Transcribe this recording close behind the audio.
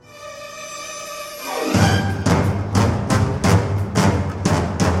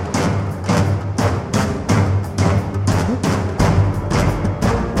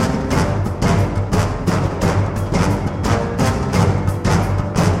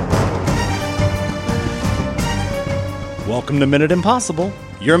Welcome to Minute Impossible.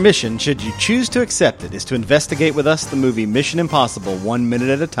 Your mission, should you choose to accept it, is to investigate with us the movie Mission Impossible 1 minute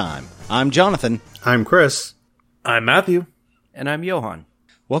at a time. I'm Jonathan. I'm Chris. I'm Matthew. And I'm Johan.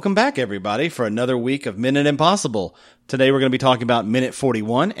 Welcome back, everybody, for another week of Minute Impossible. Today we're going to be talking about Minute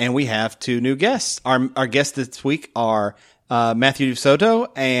 41, and we have two new guests. Our guests this week are Matthew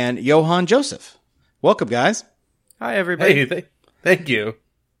Soto and Johan Joseph. Welcome, guys. Hi, everybody. Hey, thank you.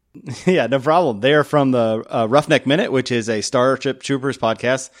 Yeah, no problem. They are from the Roughneck Minute, which is a Starship Troopers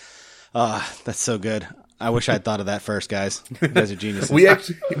podcast. That's so good. I wish I'd thought of that first, guys. You guys are geniuses. We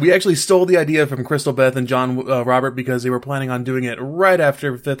actually stole the idea from Crystal Beth and John Robert because they were planning on doing it right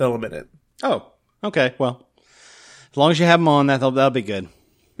after Fifth Element. Oh, okay. Well, as long as you have them on, that'll be good.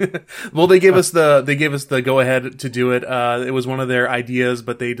 Well, they gave us the go ahead to do it. It was one of their ideas,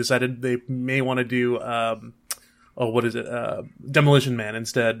 but they decided they may want to do Demolition Man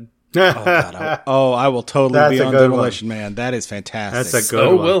instead. Oh God! I will totally be on Demolition Man. That is fantastic. That's a good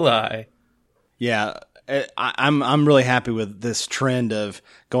one. So will I. Yeah, I'm really happy with this trend of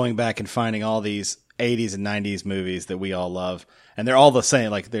going back and finding all these 80s and 90s movies that we all love, and they're all the same.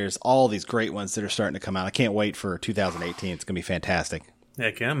 Like, there's all these great ones that are starting to come out. I can't wait for 2018. It's gonna be fantastic.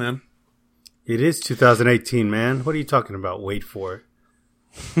 Heck yeah, man. It is 2018, man. What are you talking about? Wait for it.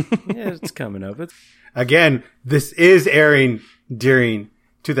 Yeah, it's coming up. Again, this is airing during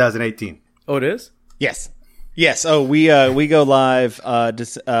 2018. Oh, it is? Yes. Oh, we go live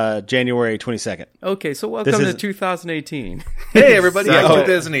January 22nd. Okay, so welcome to 2018. Hey, everybody. So-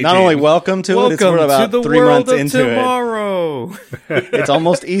 2018. Not only welcome to it, it's Welcome we're about to the 3 world months of into tomorrow. it. It's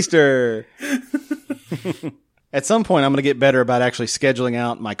almost Easter. At some point, I'm going to get better about actually scheduling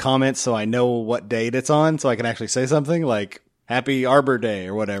out my comments so I know what date it's on, so I can actually say something like Happy Arbor Day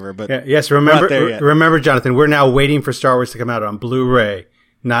or whatever. But Yeah, yes, we're not there yet. remember, Jonathan, we're now waiting for Star Wars to come out on Blu-ray,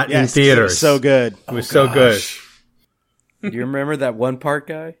 not in Yes, theaters. it was so good. It was so good. Do you remember that one part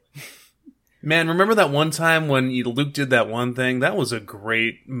guy? Man, remember that one time when Luke did that one thing? That was a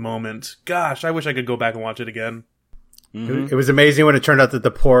great moment. Gosh, I wish I could go back and watch it again. It was amazing when it turned out that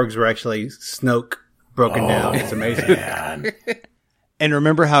the Porgs were actually Snoke broken down. It's amazing. Man. And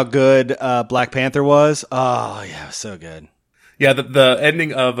remember how good Black Panther was? Oh, yeah, it was so good. Yeah, the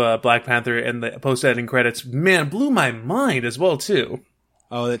ending of Black Panther and the post-ending credits, man, blew my mind as well, too.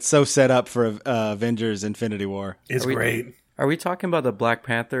 Oh, it's so set up for Avengers Infinity War. It's great. Are we talking about the Black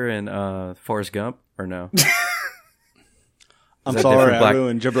Panther and Forrest Gump, or no? I'm that sorry, different I Black-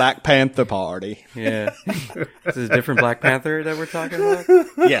 ruined your Black Panther party. Yeah. Is this a different Black Panther that we're talking about?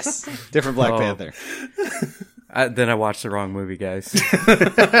 Yes, different Black Oh. Panther. Then I watched the wrong movie, guys.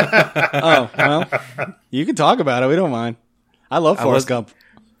 Oh, well, you can talk about it. We don't mind. I love Forrest Gump.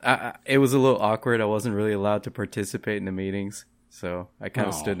 It was a little awkward. I wasn't really allowed to participate in the meetings, so I kind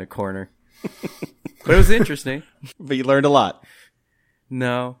of stood in a corner. But it was interesting. But you learned a lot.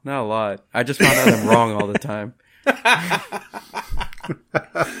 No, not a lot. I just found out I'm wrong all the time.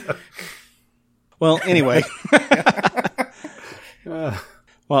 Well, anyway.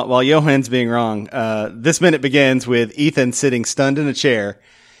 While Johan's being wrong, this minute begins with Ethan sitting stunned in a chair,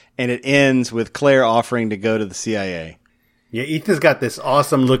 and it ends with Claire offering to go to the CIA. Yeah, Ethan's got this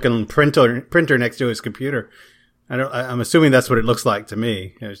awesome looking printer next to his computer. I'm assuming that's what it looks like to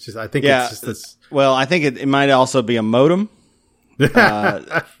me. It's just, I think it's just this. Well, I think it might also be a modem.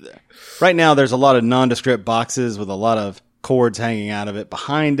 Right now, there's a lot of nondescript boxes with a lot of cords hanging out of it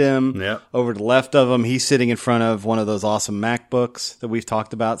behind him. Yep. Over to the left of him, he's sitting in front of one of those awesome MacBooks that we've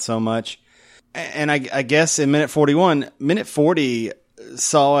talked about so much. And I guess in minute 41, minute 40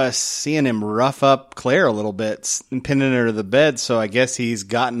 saw us seeing him rough up Claire a little bit and pinning her to the bed. So I guess he's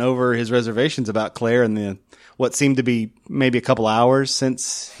gotten over his reservations about Claire in what seemed to be maybe a couple hours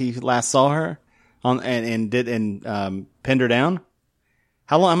since he last saw her and pinned her down.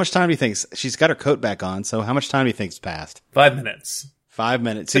 How much time do you think? She's got her coat back on, so how much time do you think's passed? 5 minutes. 5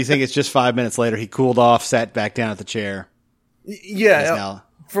 minutes. So you think it's just 5 minutes later he cooled off, sat back down at the chair? Yeah.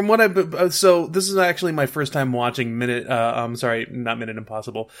 From what so this is actually my first time watching Mission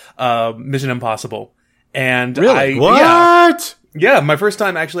Impossible. And Really? What? Yeah, my first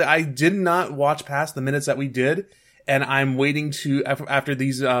time actually. I did not watch past the minutes that we did, and I'm waiting to after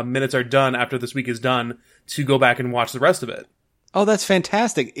these minutes are done, after this week is done, to go back and watch the rest of it. Oh, that's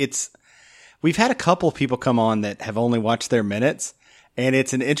fantastic. We've had a couple of people come on that have only watched their minutes, and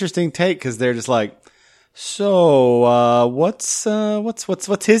it's an interesting take because they're just like, so, what's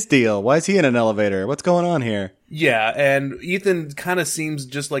his deal? Why is he in an elevator? What's going on here? Yeah, and Ethan kind of seems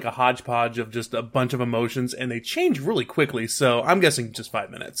just like a hodgepodge of just a bunch of emotions, and they change really quickly, so I'm guessing just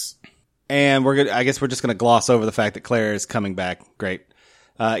 5 minutes. And I guess we're just going to gloss over the fact that Claire is coming back. Great.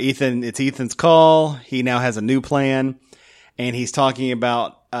 It's Ethan's call. He now has a new plan. and he's talking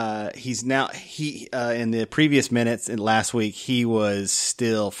about in the previous minutes in last week he was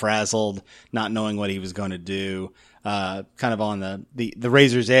still frazzled, not knowing what he was going to do, kind of on the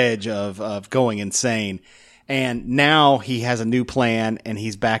razor's edge of going insane. And now he has a new plan, and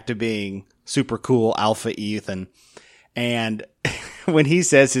he's back to being super cool alpha Ethan. And when he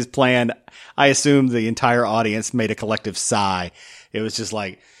says his plan, I assume the entire audience made a collective sigh. It was just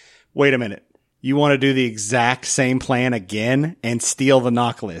like, wait a minute. You want to do the exact same plan again and steal the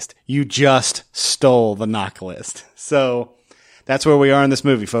knock list. You just stole the knock list. So that's where we are in this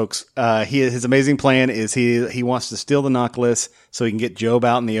movie, folks. His amazing plan is he wants to steal the knock list so he can get Job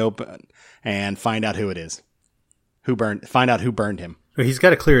out in the open and find out who it is. Find out who burned him. Well, he's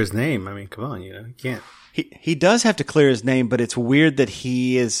got to clear his name. I mean, come on, he can't. He does have to clear his name, but it's weird that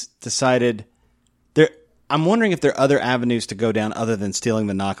he has decided there. I'm wondering if there are other avenues to go down other than stealing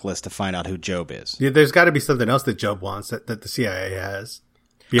the knock list to find out who Job is. Yeah, there's got to be something else that Job wants that the CIA has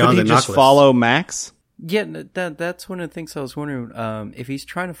beyond Could he the just knock list. follow Max? Yeah, that's one of the things I was wondering. If he's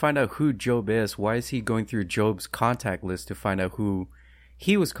trying to find out who Job is, why is he going through Job's contact list to find out who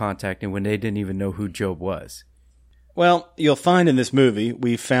he was contacting when they didn't even know who Job was? Well, you'll find in this movie,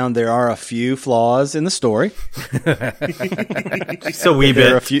 we found there are a few flaws in the story. So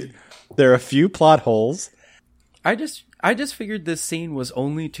there are a few plot holes. I just figured this scene was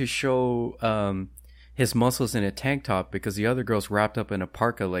only to show his muscles in a tank top because the other girl's wrapped up in a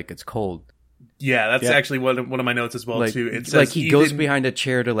parka like it's cold. Yeah, that's actually one of my notes as well, too. It says like he goes behind a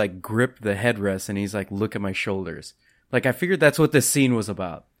chair to like grip the headrest, and he's like, "Look at my shoulders." Like I figured that's what this scene was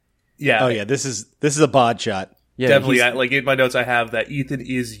about. Yeah. Oh yeah, this is a bod shot. Yeah, definitely. In my notes, I have that Ethan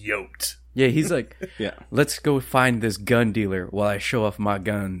is yoked. Yeah, he's like, yeah. Let's go find this gun dealer while I show off my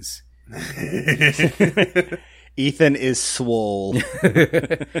guns. Ethan is swole.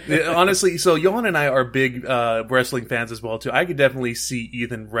 Honestly, so Johan and I are big wrestling fans as well too. I could definitely see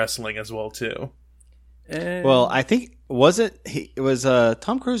Ethan wrestling as well too. Well, I think was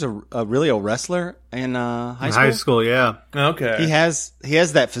Tom Cruise really a wrestler in high school? High school, yeah. Okay. He has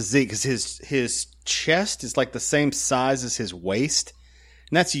that physique because his chest is like the same size as his waist.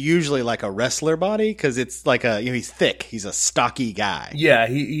 And that's usually like a wrestler body because it's like he's thick. He's a stocky guy. Yeah,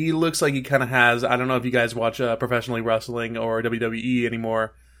 he looks like he kind of has, I don't know if you guys watch professionally wrestling or WWE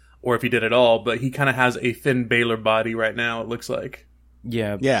anymore, or if he did at all, but he kind of has a Finn Balor body right now, it looks like.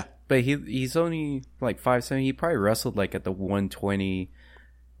 Yeah. Yeah. But he's only like 5'7". He probably wrestled like at the 120,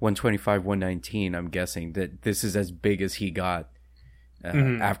 125, 119, I'm guessing. That this is as big as he got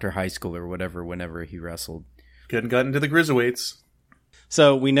after high school or whatever, whenever he wrestled. Couldn't got into the Grizzleweights.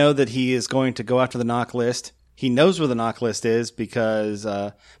 So we know that he is going to go after the knock list. He knows where the knock list is because,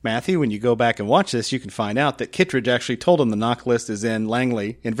 Matthew, when you go back and watch this, you can find out that Kittredge actually told him the knock list is in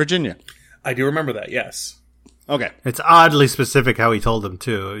Langley in Virginia. I do remember that, yes. Okay. It's oddly specific how he told him,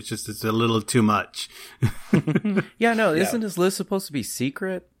 too. It's a little too much. Yeah, no, isn't his list supposed to be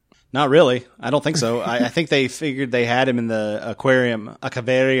secret? Not really. I don't think so. I think they figured they had him in the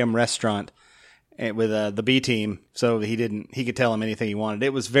Aquarium restaurant with the B team, so he could tell him anything he wanted.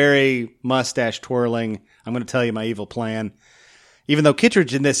 It was very mustache twirling. I'm going to tell you my evil plan. Even though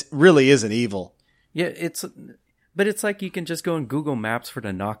Kittredge in this really isn't evil. Yeah, but it's like you can just go on Google Maps for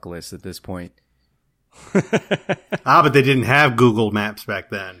the knock list at this point. But they didn't have Google Maps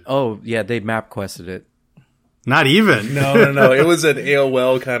back then. Oh, yeah, they MapQuested it. Not even. No. It was an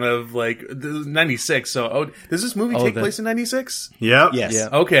AOL kind of like 96. So, does this movie take place in 96? Yep. Yes. Yeah.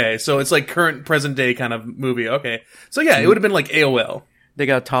 Okay, so it's like current present day kind of movie. Okay, so yeah, it would have been like AOL. They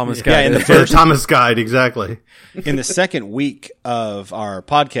got Thomas Yeah, Guide. in the First Thomas Guide, exactly. In the second week of our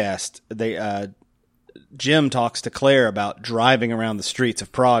podcast, Jim talks to Claire about driving around the streets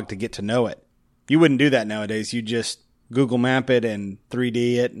of Prague to get to know it. You wouldn't do that nowadays. You just Google map it and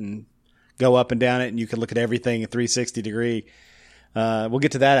 3D it and go up and down it, and you can look at everything at 360 degree. We'll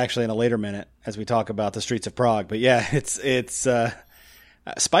get to that actually in a later minute as we talk about the streets of Prague. But yeah, it's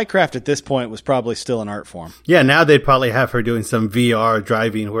Spycraft at this point was probably still an art form. Yeah, now they'd probably have her doing some VR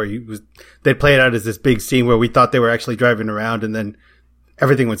driving where they'd play it out as this big scene where we thought they were actually driving around, and then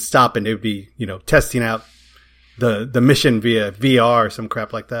everything would stop and they would be, testing out the mission via VR or some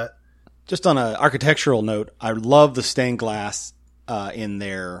crap like that. Just on an architectural note, I love the stained glass in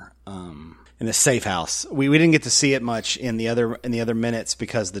their in the safe house. We didn't get to see it much in the other minutes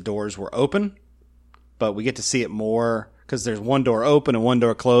because the doors were open, but we get to see it more because there's one door open and one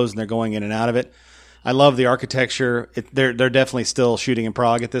door closed, and they're going in and out of it. I love the architecture. They're definitely still shooting in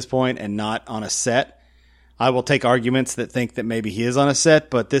Prague at this point and not on a set. I will take arguments that think that maybe he is on a set,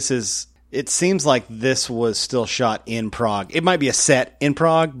 but it seems like this was still shot in Prague. It might be a set in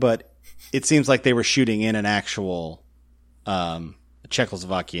Prague, but it seems like they were shooting in an actual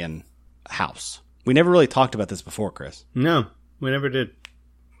Czechoslovakian house. We never really talked about this before, Chris. No, we never did.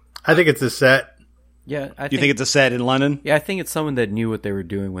 I think it's a set. Yeah, You think it's a set in London? Yeah, I think it's someone that knew what they were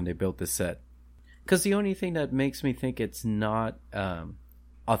doing when they built this set. Because the only thing that makes me think it's not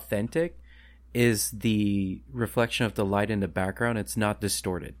authentic is the reflection of the light in the background. It's not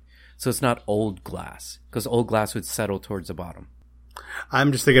distorted. So it's not old glass. Because old glass would settle towards the bottom.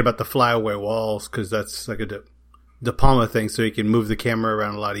 I'm just thinking about the flyaway walls because that's like a De Palma thing, so he can move the camera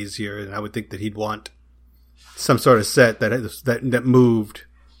around a lot easier. And I would think that he'd want some sort of set that moved,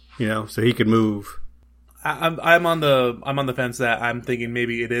 so he could move. I'm on the fence that I'm thinking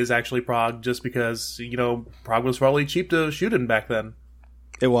maybe it is actually Prague, just because Prague was probably cheap to shoot in back then.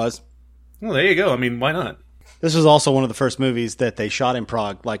 It was. Well, there you go. I mean, why not? This was also one of the first movies that they shot in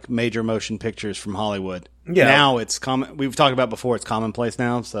Prague, like major motion pictures from Hollywood. Yeah. Now it's common. We've talked about before. It's commonplace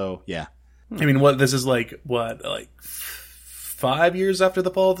now. So yeah. I mean, this is like 5 years after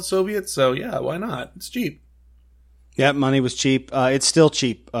the fall of the Soviets. So yeah, why not? It's cheap. Yeah, money was cheap. It's still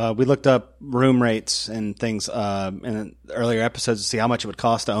cheap. We looked up room rates and things in earlier episodes to see how much it would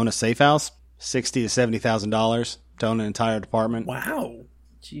cost to own a safe house. $60,000 to $70,000 to own an entire department. Wow.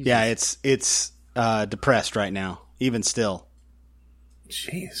 Jesus. Yeah, it's depressed right now, even still.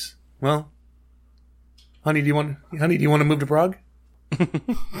 Jeez. Well, honey, do you want to move to Prague?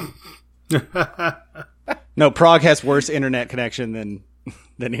 No, Prague has worse internet connection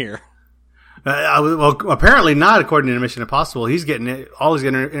than here. Well, apparently not, according to Mission Impossible. He's getting all his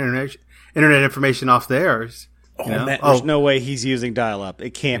internet information off theirs. There's no way he's using dial-up. It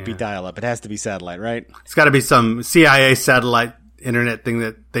can't be dial-up. It has to be satellite, right? It's got to be some CIA satellite internet thing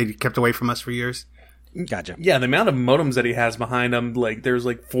that they kept away from us for years. Gotcha. Yeah, the amount of modems that he has behind him, there's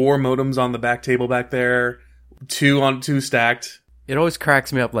 4 modems on the back table back there, 2 stacked. It always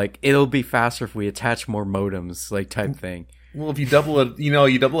cracks me up. It'll be faster if we attach more modems, type thing. Well, if you double it,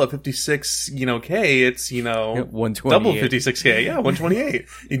 you double a 56, K, it's, 128. double 56K. Yeah, 128.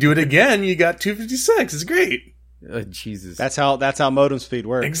 You do it again, you got 256. It's great. Jesus. That's how modem speed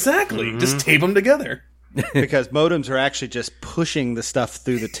works. Exactly. Mm-hmm. Just tape them together. Because modems are actually just pushing the stuff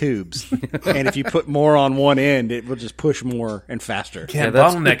through the tubes. And if you put more on one end, it will just push more and faster. Can't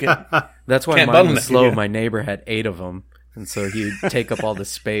that's- bottleneck it. That's why Can't mine bottleneck was it, slow. yeah. My neighbor had 8 of them. And so he'd take up all the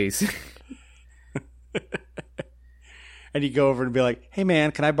space. And you go over and be like, hey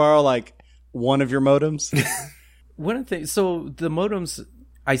man, can I borrow one of your modems? One of the things, so the modems,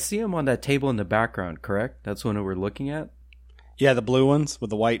 I see them on that table in the background, correct? That's one that we're looking at? Yeah, the blue ones with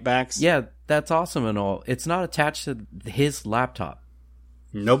the white backs. Yeah, that's awesome and all. It's not attached to his laptop.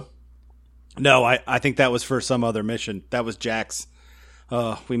 Nope. No, I think that was for some other mission. That was Jack's.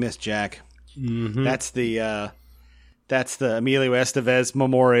 Oh, we missed Jack. Mm-hmm. That's the Emilio Estevez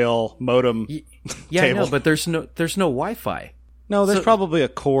Memorial modem. Yeah, table. I know, but there's no Wi-Fi. No, there's So- probably a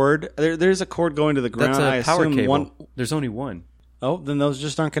cord. There's a cord going to the ground. That's a I power assume cable. There's only one. Oh, then those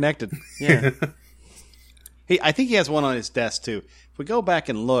just aren't connected. Yeah. I think he has one on his desk too. If we go back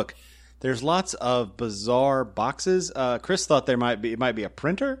and look, there's lots of bizarre boxes. Chris thought it might be a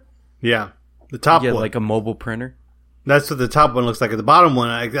printer. Yeah. The top Yeah, one. like a mobile printer. That's what the top one looks like. The bottom one,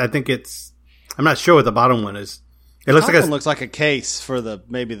 I think I'm not sure what the bottom one is. It looks Top like one looks like a case for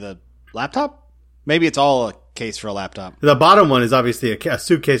maybe the laptop. Maybe it's all a case for a laptop. the bottom one is obviously a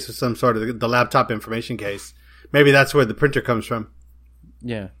suitcase of some sort of the laptop information case. Maybe that's where the printer comes from.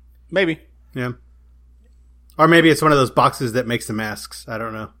 Yeah. Maybe. Yeah. Or maybe it's one of those boxes that makes the masks. I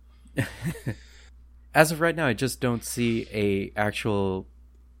don't know. As of right now, I just don't see a actual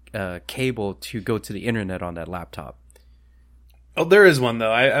cable to go to the internet on that laptop. Oh, there is one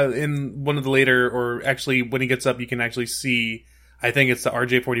though. I in one of the later, or actually when he gets up, you can actually see. I think it's the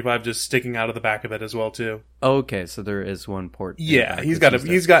RJ45 just sticking out of the back of it as well too. Okay, so there is one port. in the Yeah, back he's that's got used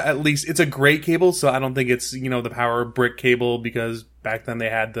he's got at least, it's a great cable, so I don't think it's the power brick cable, because back then they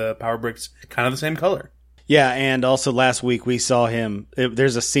had the power bricks kind of the same color. Yeah, and also last week we saw him.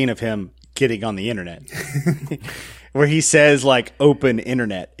 There's a scene of him getting on the internet where he says open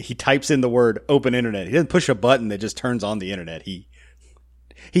internet. He types in the word open internet. He doesn't push a button that just turns on the internet. He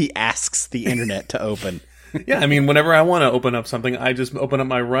asks the internet to open. Yeah, I mean, whenever I want to open up something, I just open up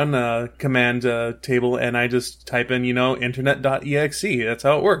my run command table and I just type in, internet.exe. That's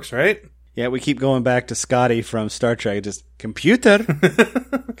how it works, right? Yeah, we keep going back to Scotty from Star Trek. Just computer,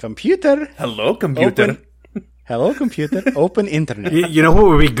 computer, Hello, computer. open. Hello, computer, open internet. You know what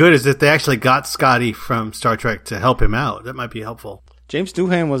would be good is if they actually got Scotty from Star Trek to help him out. That might be helpful. James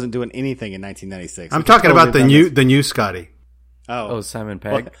Doohan wasn't doing anything in 1996. I'm He talking totally about done this. the new Scotty. Oh, Simon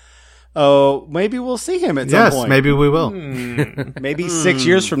Pegg. Oh, maybe we'll see him at some Yes, point. maybe we will. Maybe 6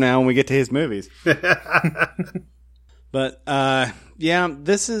 years from now when we get to his movies. But yeah,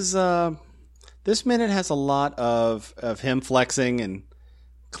 this is this minute has a lot of him flexing and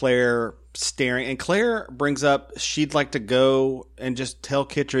Claire staring. And Claire brings up she'd like to go and just tell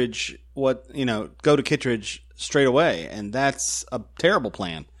Kittredge go to Kittredge straight away, and that's a terrible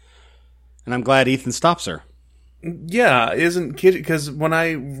plan. And I'm glad Ethan stops her. Yeah, isn't Kittredge? Because when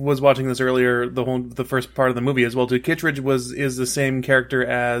I was watching this earlier, the first part of the movie as well, too, Kittredge is the same character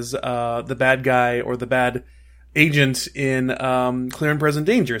as the bad guy or the bad agent in Clear and Present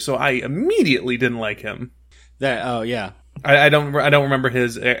Danger. So I immediately didn't like him. Yeah. I don't remember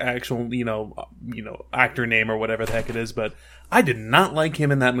his actual actor name or whatever the heck it is, but I did not like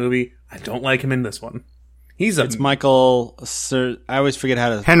him in that movie. I don't like him in this one. It's Michael. I always forget how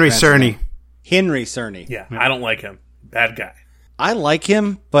to. Henry Cerny. Henry Cerny. Yeah, I don't like him. Bad guy. I like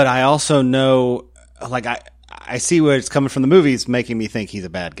him, but I also know, like, I see where it's coming from. The movie's making me think he's a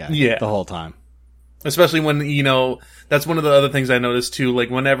bad guy. Yeah. The whole time. Especially when, that's one of the other things I noticed too,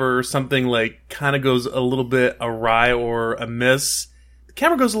 like whenever something like kind of goes a little bit awry or amiss, the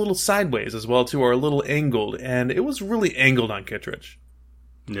camera goes a little sideways as well too, or a little angled, and it was really angled on Kittredge.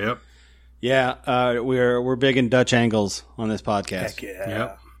 Yep. Yeah, we're big in Dutch angles on this podcast. Heck yeah.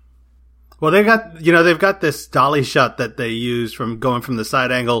 Yep. Well, they've got this dolly shot that they use from going from the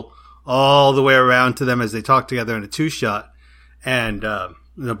side angle all the way around to them as they talk together in a 2-shot, and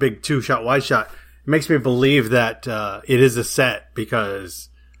big 2-shot wide shot. It makes me believe that it is a set because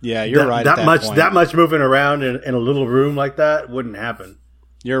you're right. That much moving around in a little room like that wouldn't happen.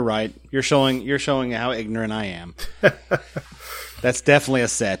 You're right. You're showing how ignorant I am. That's definitely a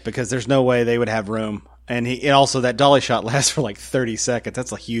set because there's no way they would have room. And also that dolly shot lasts for like 30 seconds.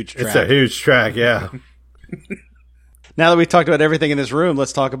 That's a huge track. It's a huge track, yeah. Now that we've talked about everything in this room,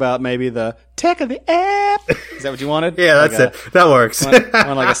 let's talk about maybe the tech of the app. Is that what you wanted? Yeah, that's it. That works. Want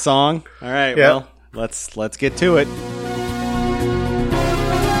like a song? All right, well, let's get to it.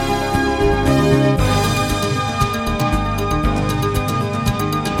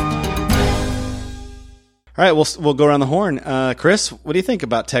 All right, we'll go around the horn. Chris, what do you think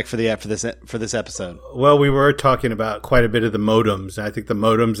about tech for the app for this episode? Well, we were talking about quite a bit of the modems. I think the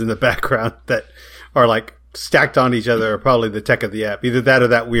modems in the background that are like stacked on each other are probably the tech of the app. Either that or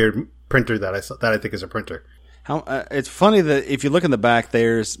that weird printer that I think is a printer. It's funny that if you look in the back,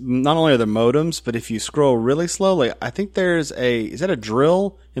 there's not only are there modems, but if you scroll really slowly, I think there's is that a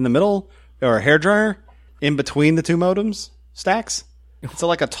drill in the middle or a hairdryer in between the two modems stacks? It's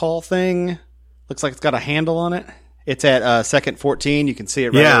like a tall thing. Looks like it's got a handle on it. It's at second 14. You can see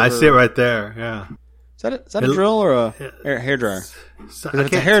it right Yeah, over. I see it right there. Yeah. Is that a drill or a hairdryer? If it's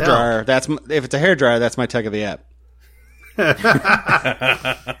a hairdryer, that's my tech of the app.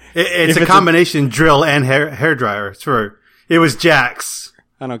 It's a combination drill and hairdryer. It was Jack's.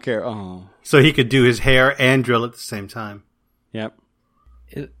 I don't care. Oh. So he could do his hair and drill at the same time. Yep.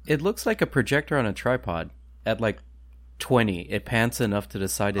 It looks like a projector on a tripod at like 20. It pans enough to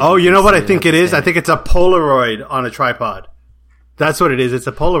decide. Oh, you know what I think it is? I think it's a Polaroid on a tripod. That's what it is. It's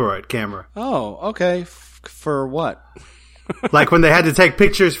a Polaroid camera. Oh, okay. For what? Like when they had to take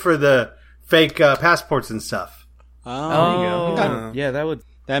pictures for the fake passports and stuff. Oh, yeah,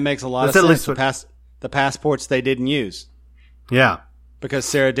 that makes a lot of sense. The passports they didn't use. Yeah. Because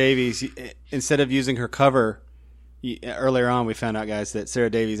Sarah Davies, instead of using her cover, earlier on we found out, guys, that Sarah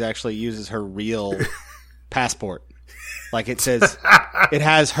Davies actually uses her real passport. Like it says, it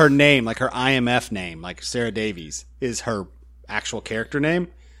has her name, like her IMF name, like Sarah Davies is her actual character name.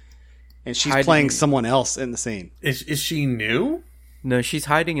 And she's playing someone else in the scene. Is she new? No, she's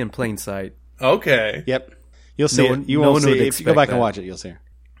hiding in plain sight. Okay. Yep. You'll see it. You won't see it. If you go back and watch it, you'll see her.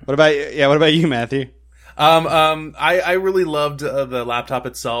 What about you, Matthew? I really loved the laptop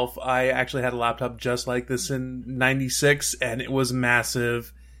itself. I actually had a laptop just like this in 96, and it was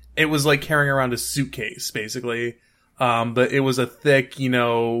massive. It was like carrying around a suitcase, basically. But it was a thick,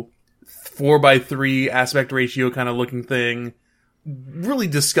 4:3 aspect ratio kind of looking thing. Really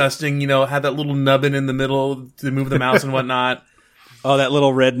disgusting, had that little nubbin in the middle to move the mouse and whatnot. Oh, that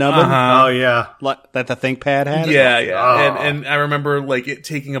little red nubbin? Oh, yeah. That the ThinkPad had? Yeah. Oh. And I remember, it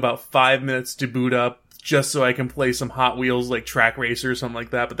taking about 5 minutes to boot up just so I can play some Hot Wheels, Track Racer or something like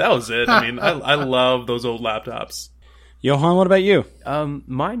that. But that was it. I mean, I love those old laptops. Johan, what about you?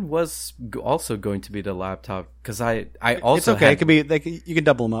 Mine was also going to be the laptop, because I also It's okay. It could be, you can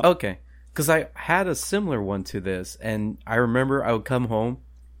double them up. Okay. Because I had a similar one to this, and I remember I would come home,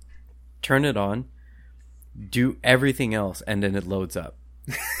 turn it on, do everything else, and then it loads up.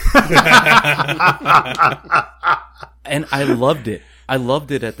 And I loved it. I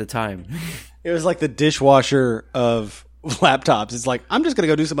loved it at the time. It was like the dishwasher of laptops. It's like, I'm just going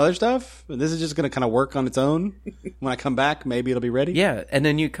to go do some other stuff. And this is just going to kind of work on its own. When I come back, maybe it'll be ready. Yeah, and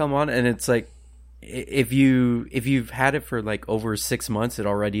then you come on, and it's like, if you've had it for like over 6 months, it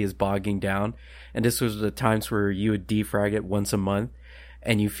already is bogging down. And this was the times where you would defrag it once a month,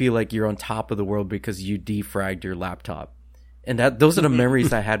 and you feel like you're on top of the world because you defragged your laptop. And those are the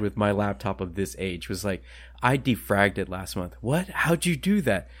memories I had with my laptop of this age. Was like, I defragged it last month. What? How'd you do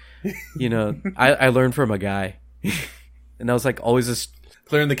that? You know, I learned from a guy, and I was like always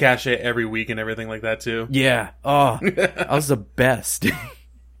clearing the cache every week and everything like that too. Yeah. Oh, I was the best.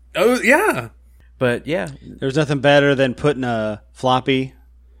 Oh yeah. But yeah, There's nothing better than putting a floppy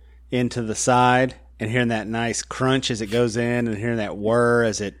into the side and hearing that nice crunch as it goes in, and hearing that whir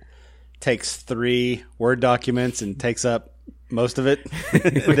as it takes 3 Word documents and takes up most of it.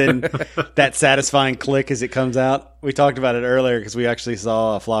 Then that satisfying click as it comes out. We talked about it earlier because we actually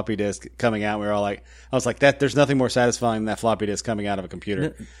saw a floppy disk coming out. We were all like, I was like, there's nothing more satisfying than that floppy disk coming out of a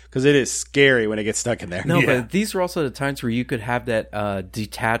computer, because it is scary when it gets stuck in there. no, but these were also the times where you could have that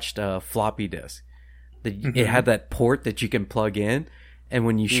detached floppy disk. It had that port that you can plug in, and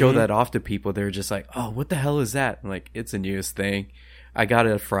when you show that off to people, they're just like, "Oh, what the hell is that?" I'm like, it's the newest thing. I got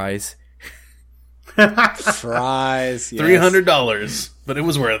it at Fry's. Fries, yes. $300, but it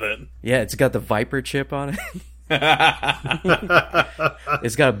was worth it. Yeah, it's got the Viper chip on it.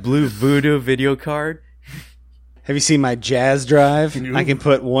 It's got a blue Voodoo video card. Have you seen my Jazz drive? I can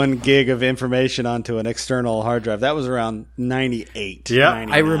put 1 gig of information onto an external hard drive. That was around 98. Yeah.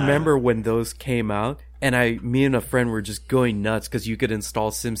 99. I remember when those came out, and me and a friend were just going nuts because you could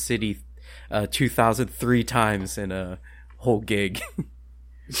install SimCity 2000 3 times in a whole gig.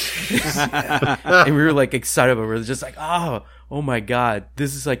 And we were like excited, but we were just like, oh my god,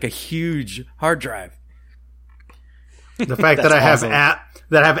 this is like a huge hard drive. The fact that I awesome. have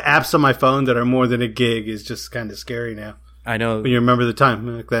apps on my phone that are more than a gig is just kind of scary now. I know. When you remember the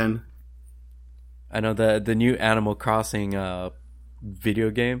time back then. I know the new Animal Crossing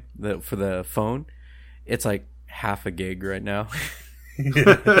video game for the phone. It's like half a gig right now.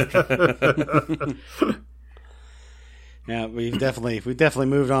 Yeah, we've definitely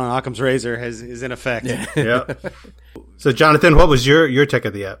moved on. Occam's razor is in effect. Yeah. So, Jonathan, what was your tech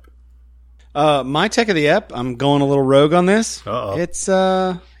of the app? My tech of the app, I'm going a little rogue on this. Uh-oh. It's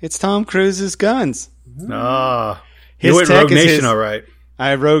Tom Cruise's guns. Ah, His you went tech Rogue is Nation, his- all right.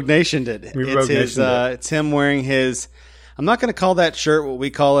 I Rogue Nationed it. We It's Rogue his. Nationed it. It's him wearing his. I'm not going to call that shirt what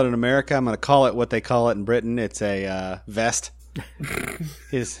we call it in America. I'm going to call it what they call it in Britain. It's a vest.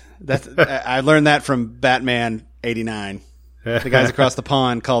 I learned that from Batman '89. The guys across the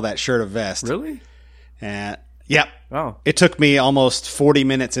pond call that shirt a vest. Really? Yep. Oh. It took me almost 40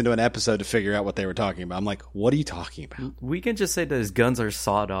 minutes into an episode to figure out what they were talking about. I'm like, what are you talking about? We can just say that his guns are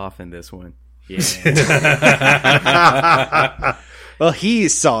sawed off in this one. Yeah. Well,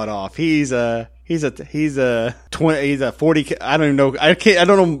 he's sawed off. He's a 20. He's a 40. I don't even know. I don't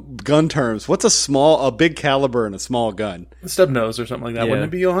know gun terms. What's a big caliber and a small gun? Stub nose or something like that. Yeah. Wouldn't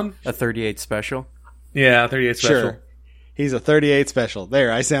it be, Johan? A 38 special. Yeah, 38 special. Sure. He's a 38 special.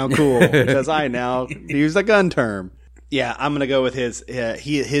 There, I sound cool because I now use a gun term. Yeah, I'm gonna go with his.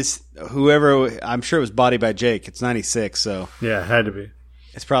 Whoever. I'm sure it was Body by Jake. It's 96, so Yeah, it had to be.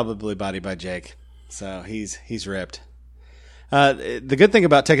 it's probably Body by Jake. So he's ripped. The good thing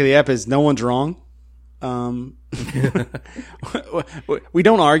about Tech of the App is no one's wrong. We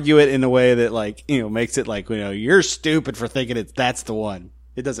don't argue it in a way that makes it like, you're stupid for thinking that's the one.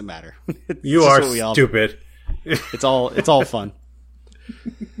 It doesn't matter. It's You just are what we all- stupid. It's all fun.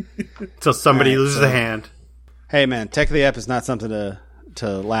 Until somebody All right, loses so- a hand. Hey man, Tech of the App is not something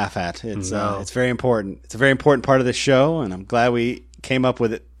to laugh at. It's No. it's very important. It's a very important part of the show, and I'm glad we came up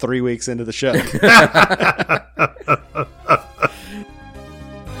with it 3 weeks into the show.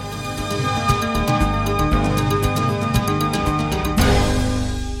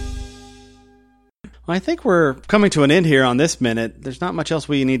 Well, I think we're coming to an end here on this minute. There's not much else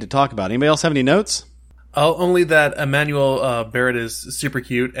we need to talk about. Anybody else have any notes? Oh, only that Emmanuel Barrett is super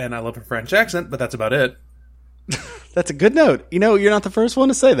cute, and I love her French accent, but that's about it. That's a good note. You're not the first one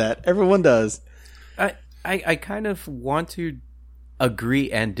to say that. Everyone does. I kind of want to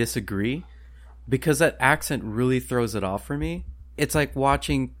agree and disagree because that accent really throws it off for me. It's like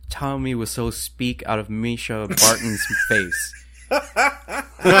watching Tommy Wiseau speak out of Misha Barton's face.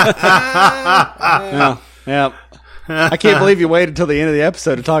 Yeah. I can't believe you waited until the end of the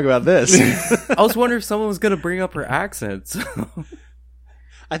episode to talk about this. I was wondering if someone was going to bring up her accent.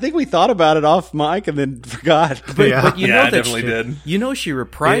 I think we thought about it off mic and then forgot. Yeah. But you Yeah, know I that definitely did. You know she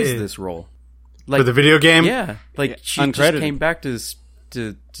reprised Yeah. this role. For the video game? Yeah, like she uncredited. just came back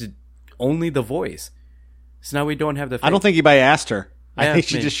to only the voice. So now we don't have the. I don't think anybody asked her. I Yeah, think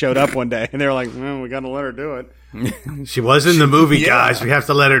she maybe. just showed up one day, and they were like, "We got to let her do it." She was in the movie, guys. We have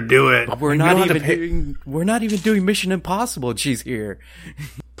to let her do it. We're You not don't have even to pay- doing. We're not even doing Mission Impossible. And she's here.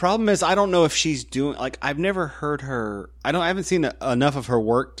 Problem is, I don't know if she's doing like I've never heard her. I haven't seen enough of her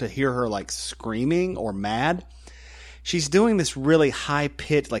work to hear her like screaming or mad. She's doing this really high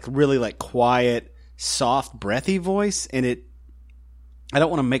pitched, like really like quiet, soft, breathy voice, and it. I don't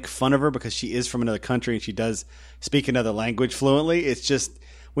want to make fun of her because she is from another country and she does speak another language fluently. It's just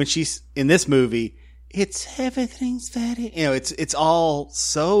when she's in this movie, it's everything's very, it's all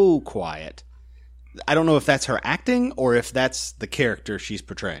so quiet. I don't know if that's her acting or if that's the character she's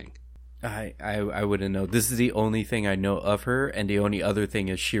portraying. I wouldn't know. This is the only thing I know of her, and the only other thing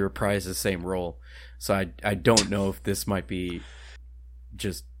is she reprised the same role. So I don't know if this might be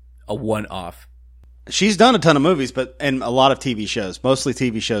just a one-off. She's done a ton of movies, and a lot of TV shows, mostly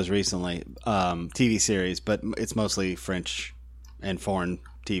TV shows recently, TV series, but it's mostly French and foreign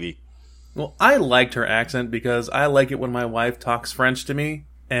TV. Well, I liked her accent because I like it when my wife talks French to me,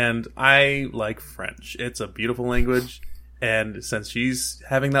 and I like French. It's a beautiful language, and since she's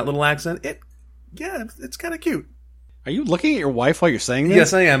having that little accent, it's kind of cute. Are you looking at your wife while you're saying this?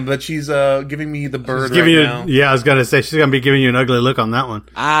 Yes, I am, but she's giving me the bird She's giving right you, now. yeah, I was gonna say she's gonna be giving you an ugly look on that one.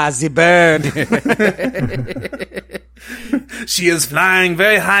 Ah, the bird. She is flying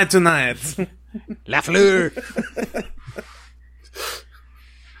very high tonight. La Fleur.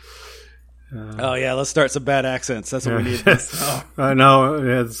 Oh yeah, let's start some bad accents. That's what we need. I know,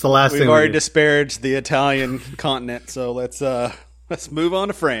 yeah, it's the last We've thing already we disparaged the Italian continent, so let's move on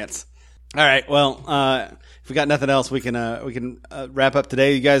to France. All right. Well, if we got nothing else, we can wrap up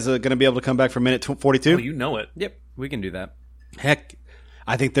today. You guys are going to be able to come back for minute 42. Oh, you know it. Yep, we can do that. Heck,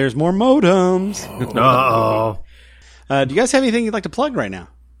 I think there's more modems. Uh-oh. Do you guys have anything you'd like to plug right now?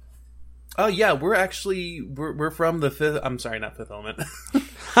 Oh yeah, we're from the fifth. I'm sorry, not Fifth Element.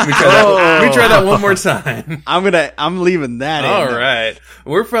 Let me try that one more time. I'm leaving that in. All right,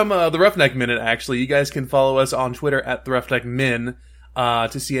 we're from the Roughneck Minute. Actually, you guys can follow us on Twitter at the Roughneck Min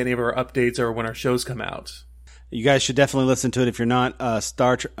to see any of our updates or when our shows come out. You guys should definitely listen to it if you're not.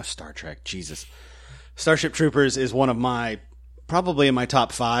 Star Trek, Jesus. Starship Troopers is one of probably in my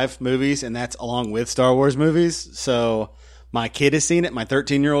top 5 movies, and that's along with Star Wars movies. So my kid has seen it. My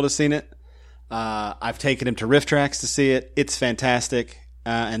 13-year-old has seen it. I've taken him to Riff Tracks to see it. It's fantastic.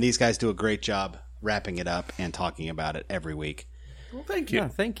 And these guys do a great job wrapping it up and talking about it every week. Well, thank you. Yeah,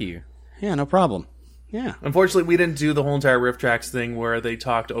 thank you. Yeah, no problem. Yeah. Unfortunately, we didn't do the whole entire Riff Tracks thing where they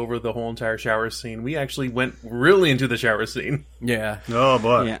talked over the whole entire shower scene. We actually went really into the shower scene. Yeah. Oh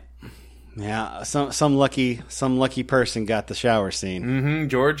boy. Yeah. Yeah, some lucky person got the shower scene. Mm-hmm.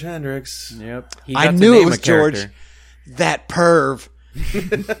 George Hendricks. Yep. He I got to knew it name was a character. George. That perv.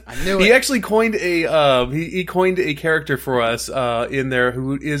 I knew He it. actually coined he coined a character for us in there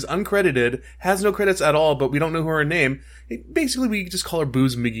who is uncredited, has no credits at all, but we don't know her name. Basically, we just call her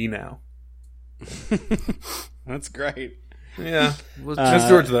Booze McGee now. That's great. Yeah, Well, that's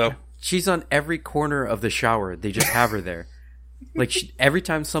George though. she's on every corner of the shower. They just have her there. Like every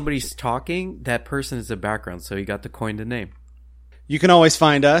time somebody's talking, that person is the background. So he got to coin the name. You can always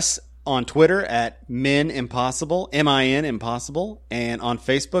find us on Twitter at Min Impossible, MIN Impossible, and on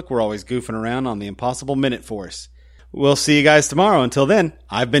Facebook we're always goofing around on the Impossible Minute Force. We'll see you guys tomorrow. Until then,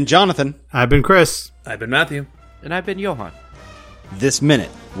 I've been Jonathan. I've been Chris. I've been Matthew. And I've been Johan. This minute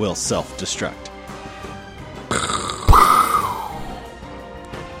will self-destruct.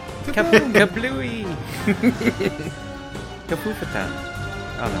 Kablooey! Kapoofatan.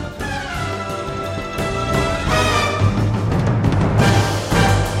 Oh, no.